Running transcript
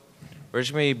we're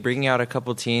just going to be bringing out a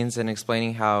couple teens and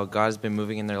explaining how God's been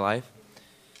moving in their life.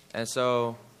 And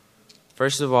so,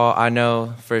 first of all, I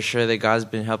know for sure that God's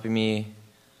been helping me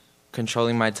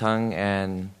controlling my tongue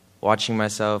and watching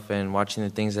myself and watching the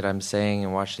things that I'm saying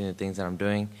and watching the things that I'm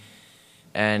doing.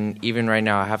 And even right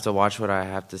now, I have to watch what I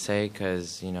have to say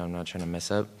because, I'm not trying to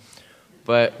mess up.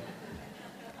 But,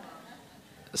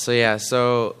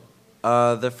 so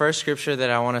the first scripture that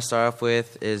I want to start off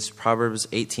with is Proverbs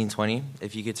 18:20.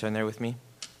 If you could turn there with me.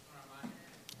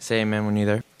 Say amen when you're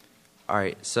there. All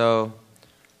right, so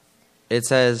it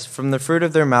says, "From the fruit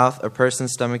of their mouth a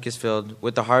person's stomach is filled.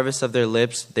 With the harvest of their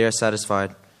lips they are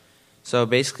satisfied." So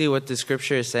basically what the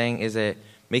scripture is saying is that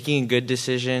making a good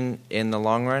decision in the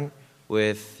long run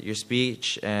with your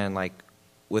speech and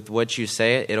with what you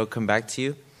say, it'll come back to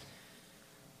you.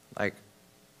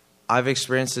 I've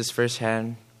experienced this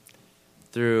firsthand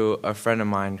through a friend of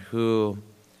mine who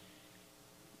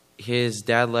his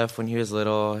dad left when he was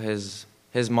little. His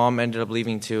mom ended up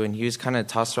leaving too, and he was kind of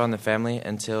tossed around the family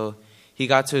until he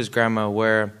got to his grandma,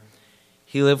 where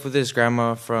he lived with his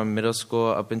grandma from middle school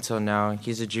up until now.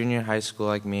 He's a junior in high school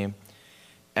like me.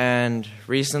 And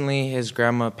recently his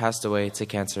grandma passed away to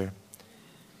cancer.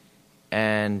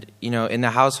 And, in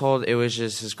the household, it was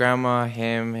just his grandma,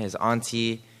 him, his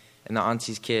auntie, and the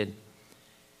auntie's kid.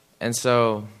 And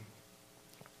so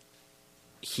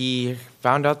he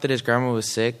found out that his grandma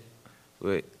was sick.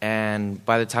 And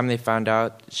by the time they found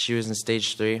out, she was in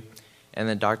stage 3. And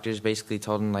the doctors basically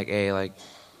told him, hey,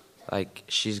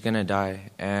 she's going to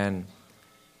die. And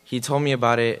he told me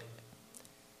about it.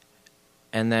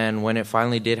 And then when it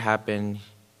finally did happen,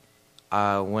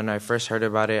 when I first heard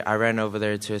about it, I ran over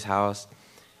there to his house.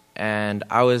 And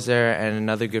I was there and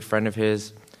another good friend of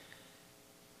his.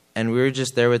 And we were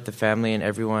just there with the family, and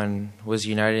everyone was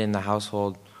united in the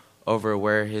household over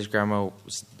where his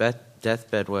grandma's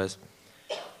deathbed was.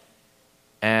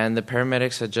 And the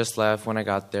paramedics had just left when I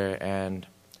got there, and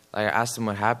I asked him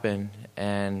what happened,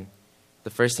 and the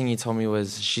first thing he told me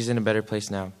was, she's in a better place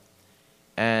now.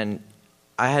 And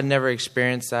I had never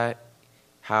experienced that,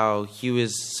 how he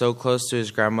was so close to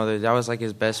his grandmother. That was like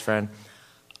his best friend.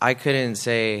 I couldn't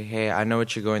say, hey, I know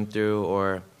what you're going through,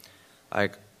 or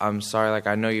I'm sorry,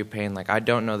 I know your pain. I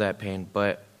don't know that pain,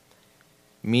 but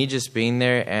me just being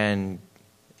there and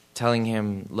telling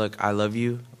him, look, I love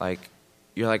you,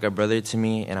 you're like a brother to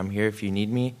me, and I'm here if you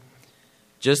need me.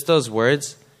 Just those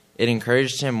words, it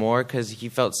encouraged him more because he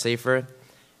felt safer.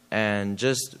 And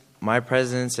just my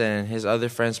presence and his other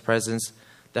friends' presence,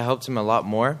 that helped him a lot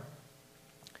more.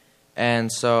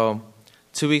 And so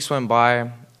 2 weeks went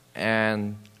by,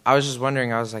 and I was just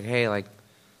wondering, I was like, hey,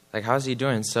 how's he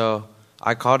doing? So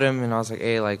I called him, and I was like,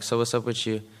 hey, so what's up with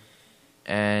you?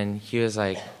 And he was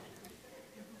like,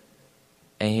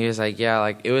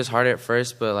 yeah, it was hard at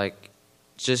first, but,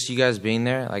 just you guys being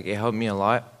there, it helped me a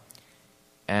lot.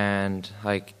 And,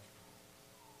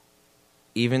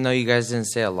 even though you guys didn't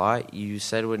say a lot, you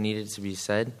said what needed to be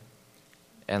said.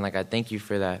 And, I thank you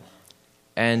for that.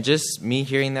 And just me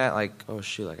hearing that, oh,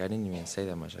 shoot, I didn't even say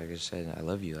that much. I just said, I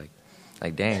love you.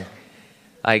 Dang.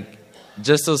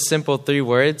 Just those simple 3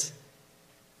 words,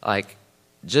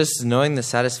 just knowing the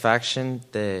satisfaction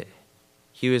that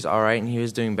he was all right and he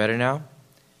was doing better now,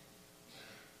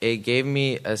 it gave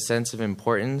me a sense of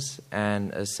importance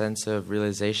and a sense of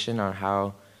realization on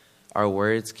how our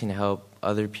words can help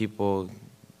other people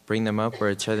bring them up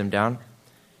or tear them down.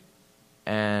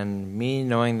 And me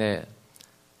knowing that,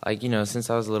 since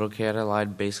I was a little kid, I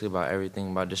lied basically about everything,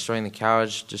 about destroying the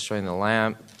couch, destroying the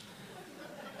lamp,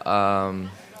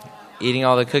 eating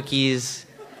all the cookies.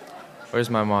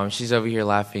 Where's my mom? She's over here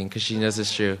laughing because she knows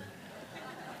it's true.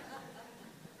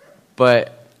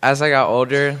 But as I got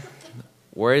older,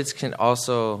 words can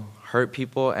also hurt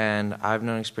people, and I've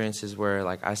known experiences where,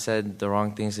 I said the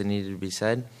wrong things that needed to be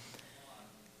said.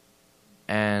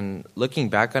 And looking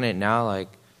back on it now,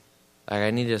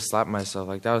 I needed to slap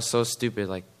myself. That was so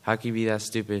stupid. How could you be that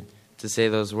stupid to say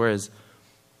those words?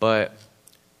 But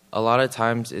a lot of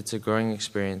times it's a growing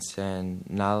experience, and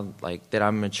now, that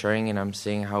I'm maturing and I'm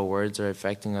seeing how words are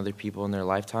affecting other people in their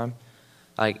lifetime,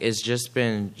 it's just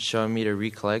been showing me to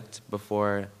recollect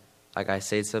before, I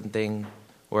say something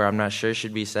where I'm not sure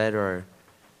should be said or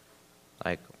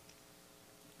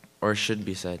should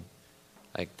be said.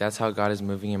 That's how God is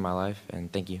moving in my life, and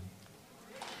thank you.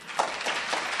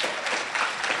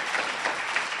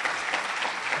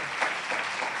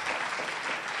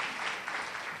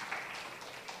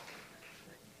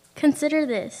 Consider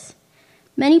this.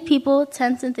 Many people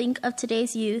tend to think of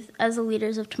today's youth as the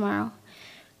leaders of tomorrow,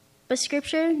 but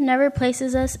Scripture never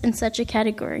places us in such a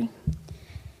category.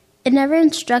 It never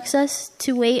instructs us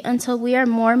to wait until we are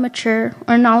more mature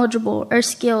or knowledgeable or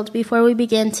skilled before we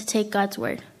begin to take God's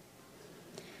word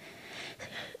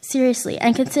seriously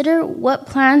and consider what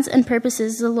plans and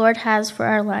purposes the Lord has for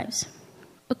our lives.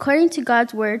 According to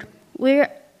God's word, we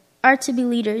are to be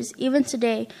leaders, even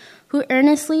today, who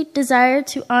earnestly desire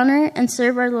to honor and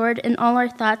serve our Lord in all our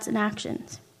thoughts and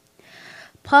actions.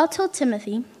 Paul told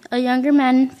Timothy, a younger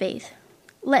man in faith,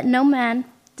 "Let no man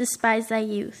despise thy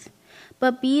youth,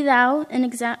 but be thou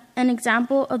an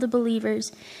example of the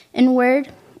believers in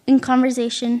word, in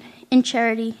conversation, in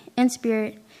charity, in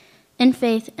spirit, in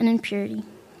faith, and in purity."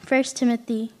 1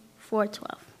 Timothy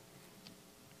 4:12.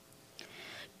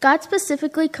 God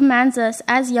specifically commands us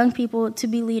as young people to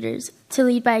be leaders, to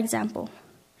lead by example.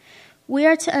 We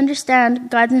are to understand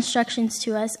God's instructions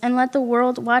to us and let the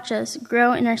world watch us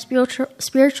grow in our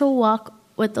spiritual walk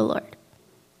with the Lord.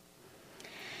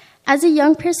 As a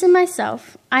young person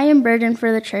myself, I am burdened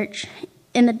for the church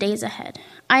in the days ahead.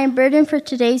 I am burdened for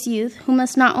today's youth who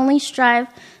must not only strive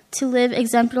to live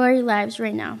exemplary lives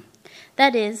right now,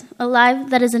 that is, a life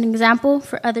that is an example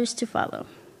for others to follow,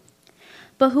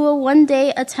 but who will one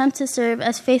day attempt to serve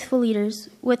as faithful leaders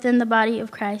within the body of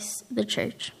Christ, the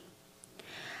church.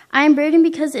 I am burdened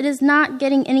because it is not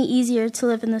getting any easier to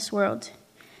live in this world.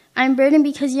 I am burdened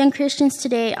because young Christians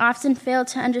today often fail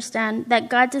to understand that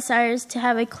God desires to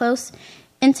have a close,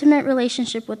 intimate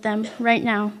relationship with them right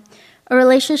now, a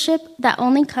relationship that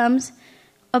only comes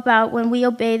about when we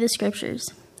obey the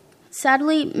scriptures.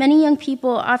 Sadly, many young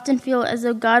people often feel as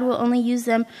though God will only use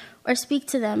them or speak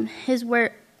to them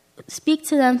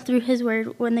through his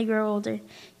word when they grow older.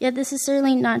 Yet this is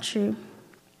certainly not true.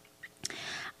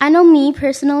 I know me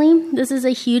personally, this is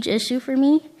a huge issue for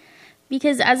me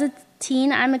because as a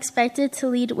teen, I'm expected to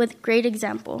lead with great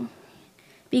example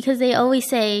because they always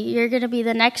say, you're going to be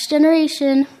the next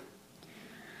generation.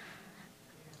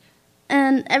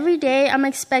 And every day I'm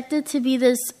expected to be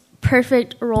this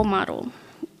perfect role model.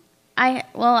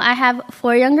 I have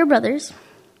 4 younger brothers,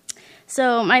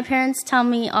 so my parents tell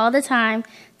me all the time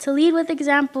to lead with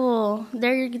example.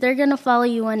 They're going to follow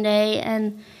you one day,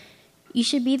 and you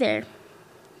should be there.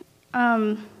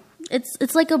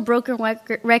 It's like a broken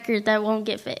record that won't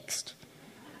get fixed.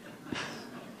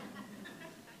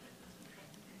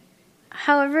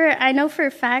 However, I know for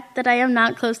a fact that I am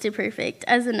not close to perfect,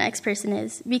 as the next person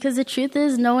is, because the truth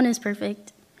is no one is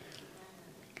perfect.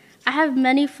 I have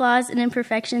many flaws and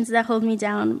imperfections that hold me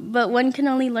down, but one can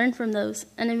only learn from those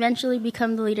and eventually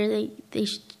become the leader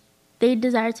they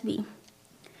desire to be.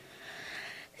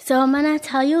 So I'm going to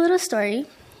tell you a little story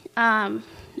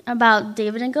about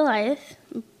David and Goliath.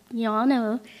 You all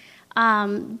know.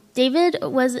 David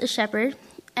was a shepherd,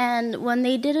 and when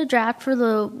they did a draft for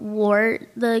the war,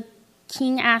 the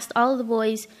king asked all of the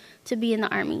boys to be in the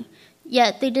army.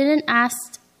 Yet they didn't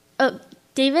ask...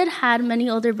 David had many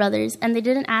older brothers, and they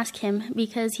didn't ask him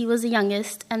because he was the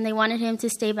youngest, and they wanted him to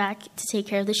stay back to take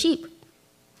care of the sheep.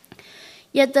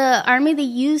 Yet the army, they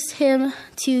used him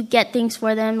to get things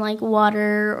for them, like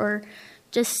water or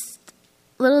just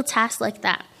little tasks like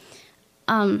that.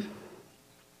 And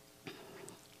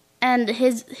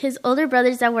his older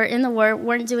brothers that were in the war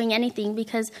weren't doing anything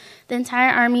because the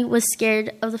entire army was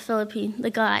scared of the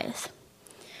Goliath.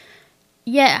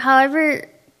 Yet, however,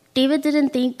 David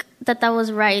didn't think that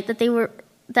was right,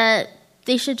 that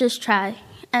they should just try.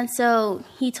 And so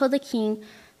he told the king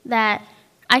that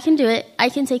I can do it, I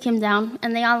can take him down.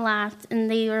 And they all laughed, and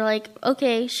they were like,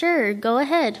 okay, sure, go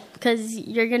ahead, because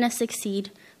you're going to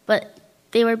succeed. But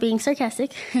they were being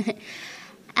sarcastic.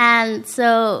 And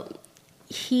so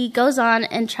he goes on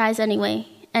and tries anyway,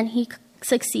 and he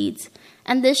succeeds.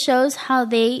 And this shows how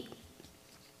they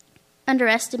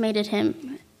underestimated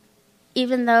him,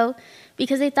 even though,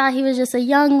 because they thought he was just a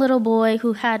young little boy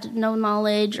who had no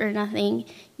knowledge or nothing,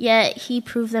 yet he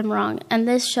proved them wrong. And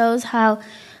this shows how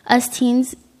us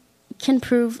teens can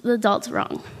prove the adults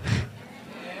wrong.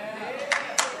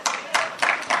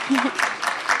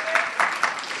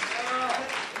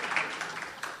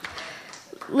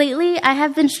 Lately, I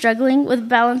have been struggling with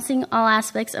balancing all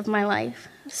aspects of my life: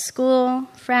 school,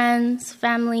 friends,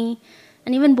 family,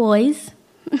 and even boys.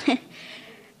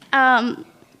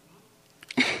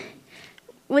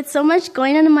 With so much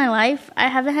going on in my life, I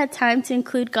haven't had time to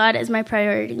include God as my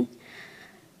priority.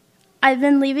 I've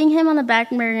been leaving him on the back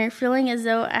burner, feeling as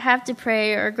though I have to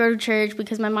pray or go to church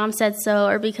because my mom said so,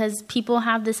 or because people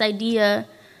have this idea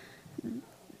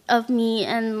of me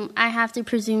and I have to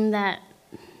presume that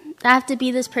I have to be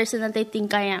this person that they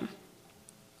think I am.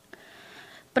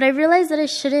 But I realized that I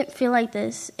shouldn't feel like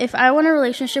this. If I want a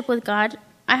relationship with God,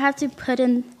 I have to put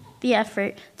in the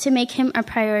effort to make him a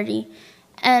priority.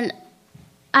 And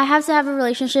I have to have a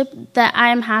relationship that I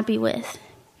am happy with.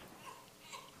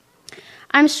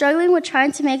 I'm struggling with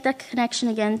trying to make that connection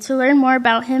again, to learn more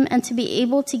about him and to be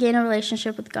able to gain a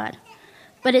relationship with God.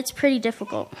 But it's pretty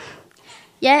difficult.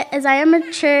 Yet, as I am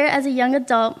mature as a young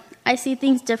adult, I see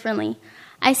things differently.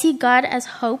 I see God as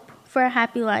hope for a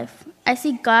happy life. I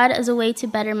see God as a way to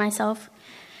better myself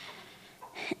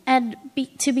and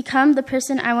to become the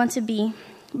person I want to be.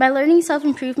 By learning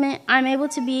self-improvement, I'm able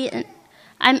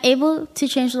to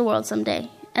change the world someday,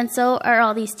 and so are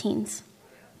all these teens.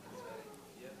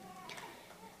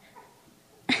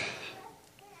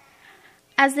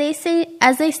 As they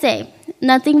say,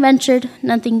 nothing ventured,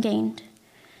 nothing gained.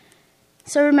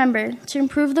 So remember, to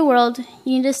improve the world,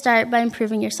 you need to start by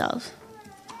improving yourself.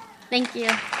 Thank you.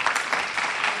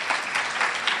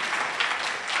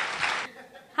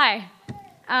 Hi.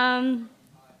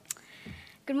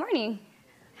 Good morning.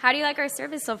 How do you like our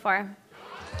service so far?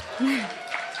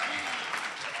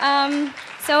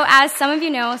 So as some of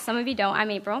you know, some of you don't, I'm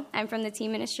April. I'm from the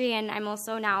teen ministry, and I'm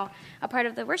also now a part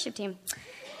of the worship team,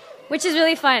 which is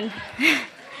really fun.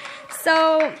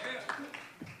 So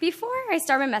before I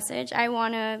start my message, I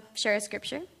want to share a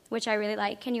scripture, which I really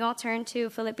like. Can you all turn to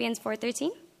Philippians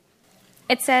 4:13?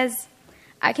 It says,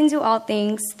 I can do all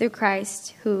things through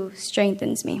Christ who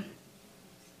strengthens me.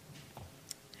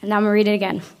 And I'm going to read it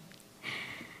again.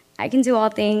 I can do all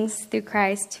things through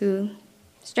Christ who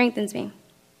strengthens me.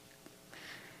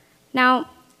 Now,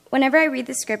 whenever I read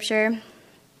the scripture,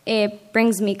 it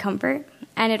brings me comfort,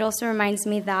 and it also reminds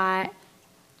me that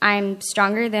I'm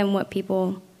stronger than what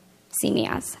people see me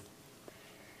as.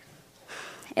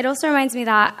 It also reminds me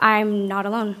that I'm not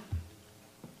alone.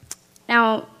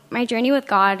 Now, my journey with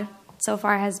God so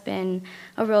far has been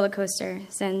a roller coaster,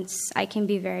 since I can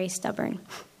be very stubborn.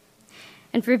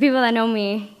 And for people that know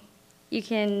me, you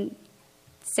can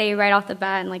say right off the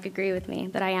bat and agree with me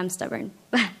that I am stubborn.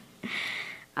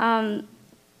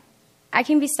 I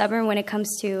can be stubborn when it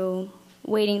comes to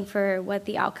waiting for what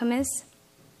the outcome is,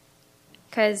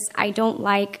 because I don't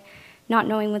like not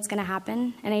knowing what's going to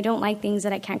happen, and I don't like things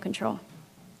that I can't control.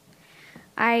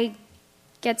 I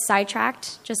get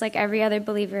sidetracked just like every other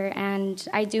believer, and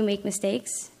I do make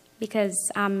mistakes because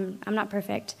I'm not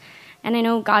perfect. And I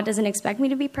know God doesn't expect me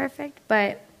to be perfect,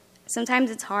 but sometimes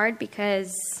it's hard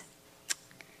because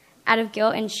out of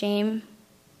guilt and shame,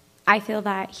 I feel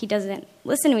that he doesn't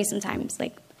listen to me sometimes.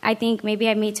 I think maybe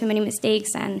I've made too many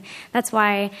mistakes, and that's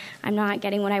why I'm not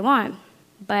getting what I want.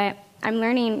 But I'm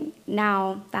learning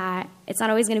now that it's not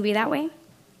always going to be that way,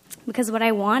 because what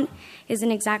I want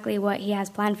isn't exactly what he has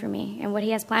planned for me. And what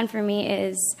he has planned for me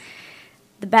is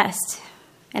the best.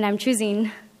 And I'm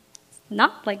choosing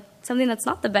not something that's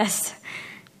not the best.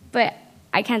 But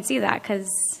I can't see that because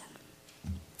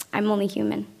I'm only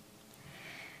human.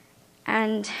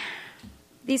 And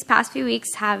these past few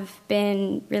weeks have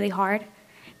been really hard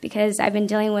because I've been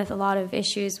dealing with a lot of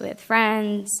issues with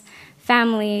friends,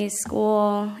 family,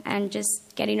 school, and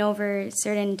just getting over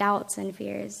certain doubts and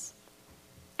fears.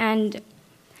 And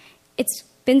it's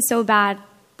been so bad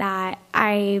that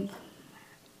I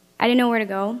didn't know where to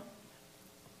go.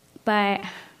 But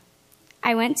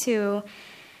I went to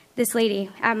this lady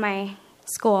at my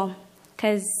school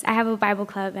because I have a Bible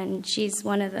club, and she's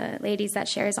one of the ladies that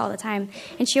shares all the time.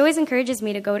 And she always encourages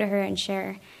me to go to her and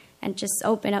share and just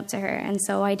open up to her. And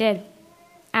so I did.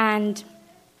 And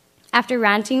after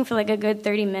ranting for a good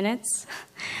 30 minutes,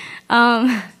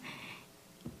 the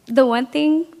one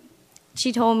thing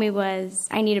she told me was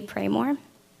I need to pray more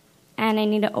and I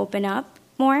need to open up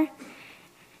more.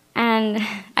 And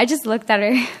I just looked at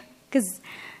her because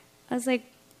I was like,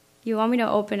 you want me to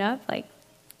open up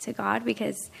to God?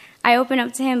 Because I open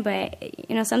up to him, but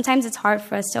sometimes it's hard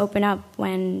for us to open up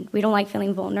when we don't like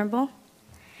feeling vulnerable,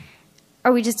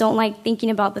 or we just don't like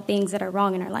thinking about the things that are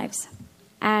wrong in our lives.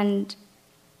 And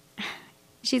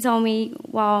she told me,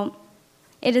 well,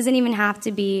 it doesn't even have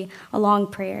to be a long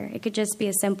prayer. It could just be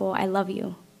a simple, I love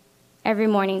you, every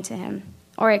morning to him.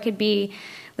 Or it could be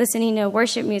listening to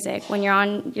worship music when you're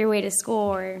on your way to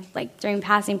school, or during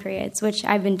passing periods, which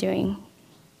I've been doing.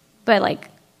 But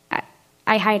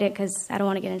I hide it because I don't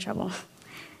want to get in trouble.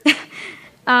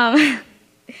 Out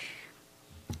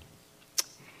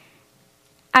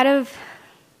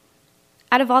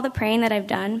of all the praying that I've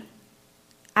done,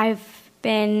 I've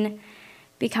been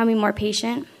becoming more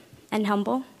patient and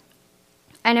humble.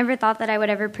 I never thought that I would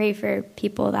ever pray for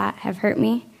people that have hurt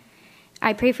me.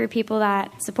 I pray for people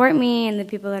that support me and the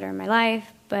people that are in my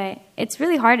life, but it's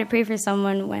really hard to pray for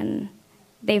someone when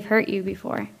they've hurt you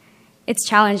before. It's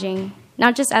challenging,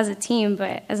 not just as a teen,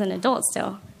 but as an adult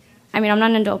still. I mean, I'm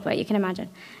not an adult, but you can imagine.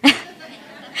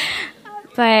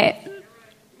 But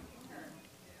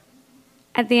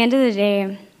at the end of the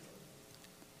day,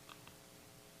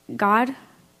 God,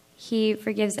 he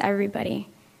forgives everybody.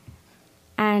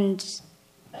 And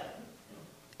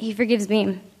he forgives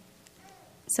me.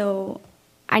 So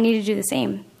I need to do the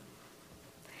same.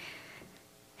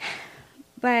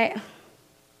 But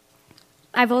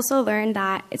I've also learned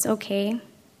that it's okay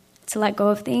to let go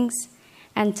of things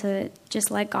and to just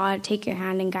let God take your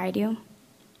hand and guide you.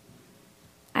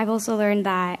 I've also learned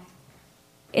that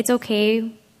it's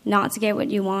okay not to get what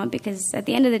you want, because at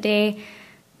the end of the day,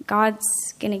 God's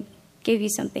going to give you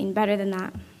something better than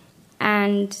that.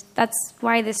 And that's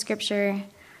why this scripture,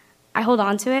 I hold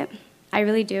on to it. I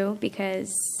really do,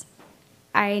 because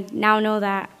I now know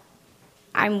that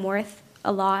I'm worth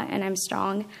a lot and I'm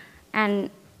strong. And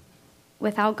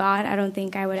without God, I don't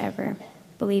think I would ever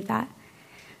believe that.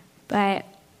 But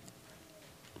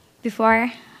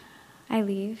before I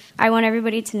leave, I want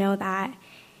everybody to know that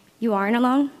you aren't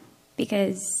alone,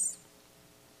 because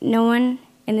no one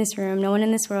in this room, no one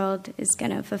in this world is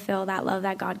going to fulfill that love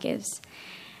that God gives.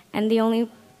 And you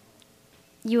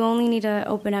only need to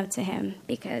open up to him,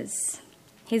 because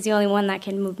he's the only one that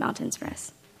can move mountains for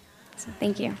us. So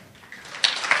thank you.